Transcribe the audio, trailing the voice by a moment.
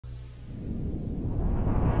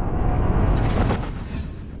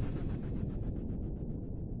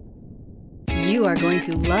You are going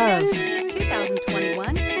to love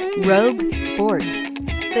 2021 Rogue Sport.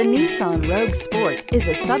 The Nissan Rogue Sport is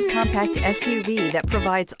a subcompact SUV that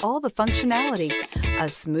provides all the functionality. A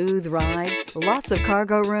smooth ride, lots of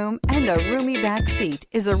cargo room, and a roomy back seat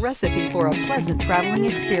is a recipe for a pleasant traveling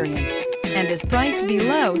experience and is priced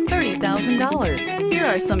below $30,000. Here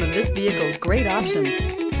are some of this vehicle's great options: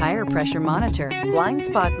 tire pressure monitor, blind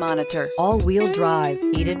spot monitor, all-wheel drive,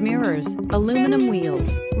 heated mirrors, aluminum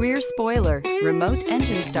wheels, rear spoiler, remote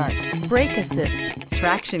engine start, brake assist,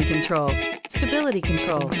 traction control, stability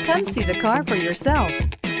control. Come see the car for yourself.